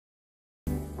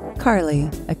Carly,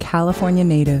 a California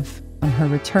native, on her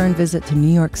return visit to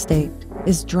New York State,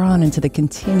 is drawn into the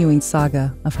continuing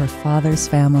saga of her father's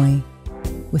family.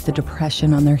 With the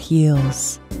Depression on their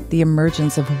heels, the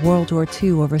emergence of World War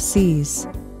II overseas,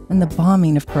 and the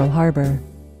bombing of Pearl Harbor,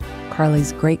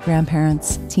 Carly's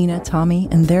great-grandparents, Tina, Tommy,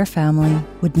 and their family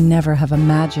would never have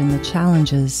imagined the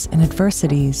challenges and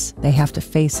adversities they have to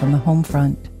face on the home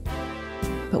front.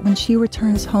 But when she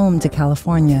returns home to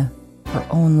California, her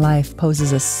own life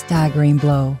poses a staggering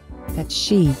blow that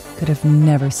she could have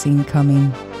never seen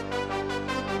coming.